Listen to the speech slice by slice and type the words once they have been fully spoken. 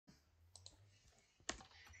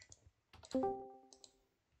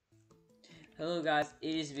Hello guys,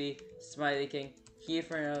 it is me, Smileyking, here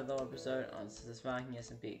for another episode on the Smileyking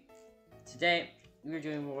SMP. Today, we're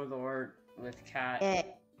doing Warlord with Cat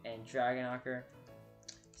and Dragon Knocker.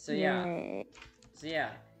 So yeah,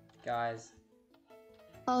 guys.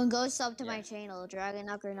 Oh, and go sub to my channel, Dragon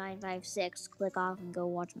Knocker 956. Click off and go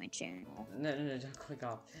watch my channel. No, don't click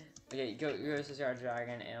off. Okay, go subscribe to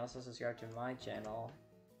Dragon and also subscribe to my channel.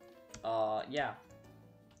 Yeah.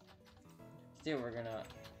 Still, we're gonna,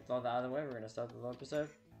 with all that out of the way, we're gonna start the episode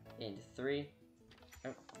in 3,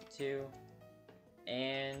 2,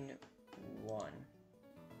 and 1.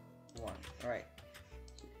 Alright.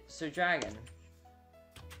 So, Dragon.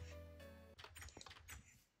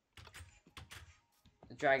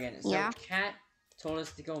 So Cat told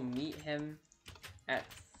us to go meet him at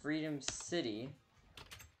Freedom City.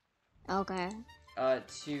 Okay.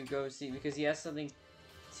 To go see, because he has something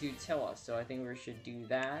to tell us, so I think we should do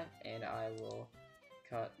that, and I will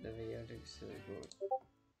cut the video to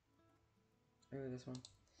this one.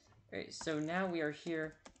 Alright, so now we are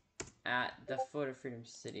here at the foot of Freedom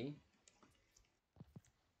City.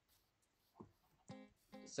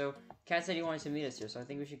 So, Cat said he wanted to meet us here, so I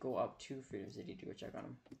think we should go up to Freedom City to go check on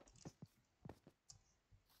him.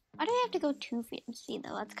 Why do I have to go to Freedom City,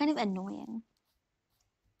 though? That's kind of annoying.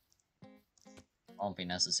 Won't be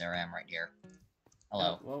necessary, I'm right here.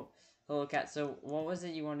 Hello. Oh, well, hello, Cat. So, what was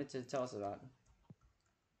it you wanted to tell us about?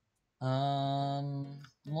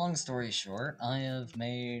 Long story short, I have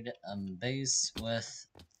made a base with...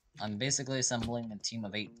 I'm basically assembling a team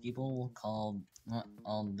of 8 people called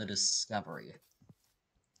the Discovery.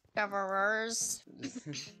 Discoverers.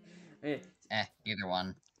 Wait, Either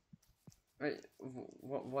one.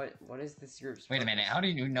 wait, what is this group's Wait a purpose? minute, how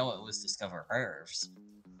did you know it was Discoverers?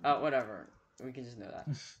 Whatever. We can just know that.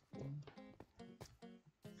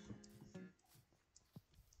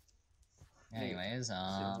 Anyways,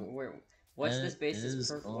 so what's this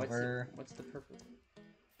base's purpose? Over What's the purpose?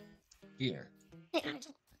 here.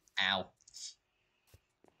 Ow.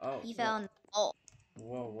 Oh, He fell in the hole.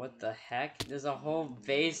 Whoa, what the heck? There's a whole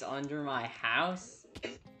base under my house?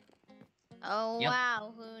 Oh, Yep.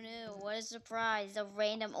 wow. Who knew? What a surprise. A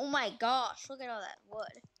random... Oh, my gosh. Look at all that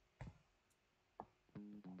wood.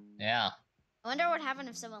 Yeah. I wonder what happened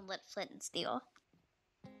if someone lit flint and steel.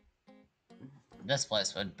 This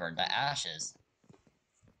place would burn to ashes.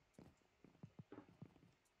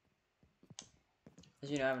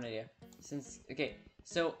 You know, I have an idea. Okay,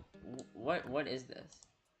 so, what is this?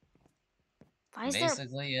 Why is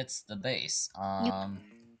Basically, it's the base. To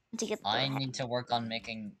get I need to work on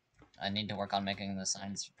making the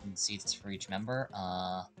signs and seats for each member.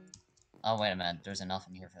 Oh, wait a minute. There's enough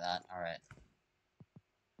in here for that. Alright.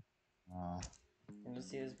 And you'll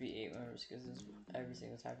see there's be 8 members, because there's every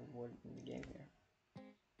single type of wood in the game here.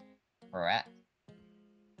 Rat.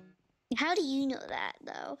 How do you know that,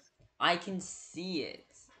 though? I can see it!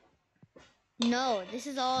 No, this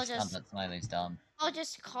is all Not just... that Smiley's dumb. all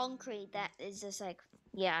just concrete that is just like...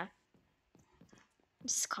 Yeah.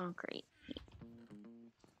 Just concrete.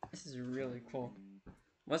 This is really cool.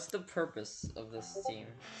 What's the purpose of this team?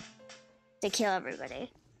 To kill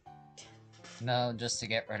everybody. No, just to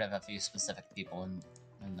get rid of a few specific people in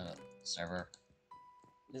the server.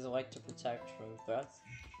 Is it like to protect from threats?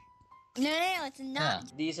 No, it's not.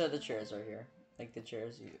 Yeah. These are the chairs right here. Like the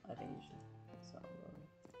chairs I think you should sell them.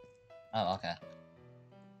 Oh, okay.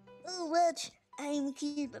 Oh, watch. I'm a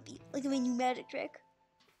cute puppy. Look at my new magic trick.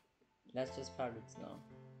 That's just powdered snow.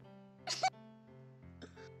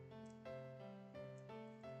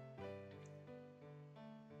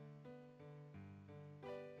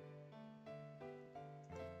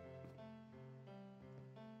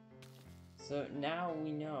 So now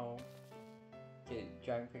we know. Okay,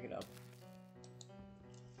 Dragon, pick it up.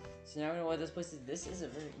 So now we know what this place is. This is a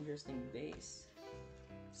very interesting base.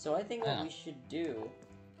 So I think what we should do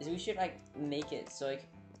is we should like make it so like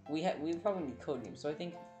we probably need code names. So I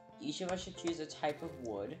think each of us should choose a type of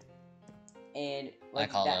wood, and like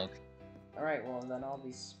I call oak. All right, well then I'll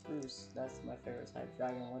be spruce. That's my favorite type.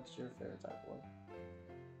 Dragon, what's your favorite type of wood?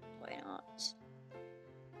 Why not?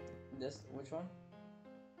 This, which one?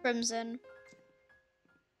 Crimson.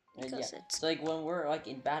 And Because yeah, it's... so like when we're like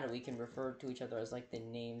in battle, we can refer to each other as like the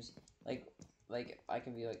names, like I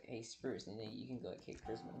can be like, hey Spruce, and then you can go like, hey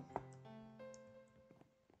Chrisman.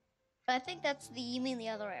 I think that's the... You mean the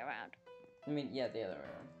other way around. I mean, yeah, the other way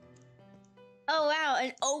around. Oh, wow.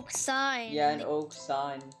 An oak sign. Yeah, an oak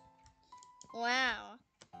sign. Wow.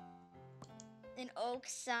 An oak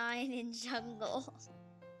sign in jungle.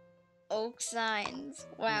 Oak signs.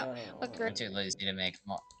 Wow. No. What I'm great. too lazy to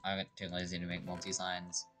make multi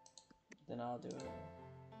signs. Then I'll do it.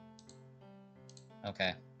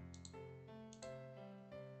 Okay.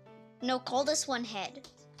 No, call this one head.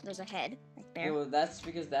 There's a head right Yeah, there. well, that's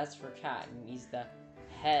because that's for Cat, and he's the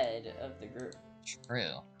head of the group.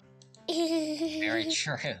 True. Very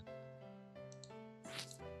true.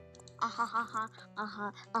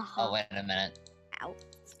 Oh, wait a minute. Ow.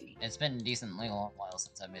 It's been a decently long while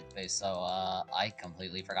since I made the base, so, I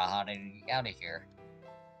completely forgot how to get out of here.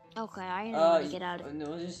 Okay, I know how to get out of it.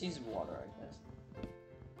 No, just use water, I guess.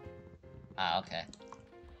 Ah, okay.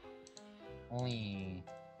 Wee.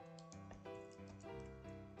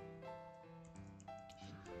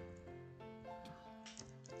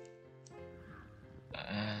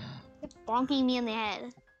 Bonking me in the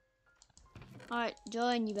head. Alright,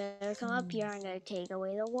 John, you better come up here. I'm gonna take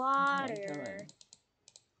away the water.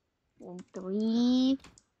 3,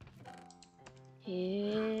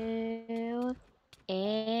 2,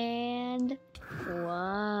 and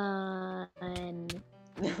 1.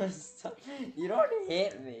 No, stop. You don't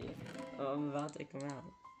hit me. Oh, I'm about to come out.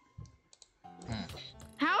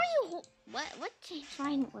 How are you? What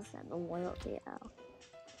shrine was that? The loyalty. Oh.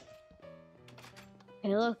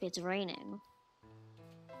 Hey, look, it's raining.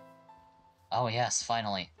 Oh, yes,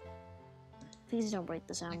 finally. Please don't break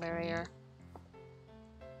the sound barrier.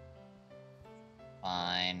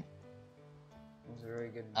 Fine. It was a very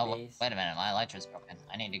good Oh, base. wait a minute, my elytra's broken.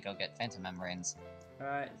 I need to go get phantom membranes.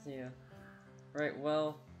 Alright, see ya. Right,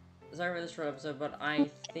 well, sorry for this short episode, but I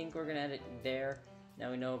think we're gonna end it there.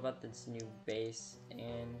 Now we know about this new base,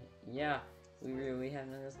 and yeah, we really have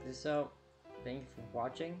nothing else to do, so thank you for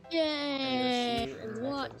watching, and we'll see you in the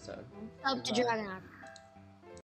next episode. Up to Goodbye. Dragon Arc.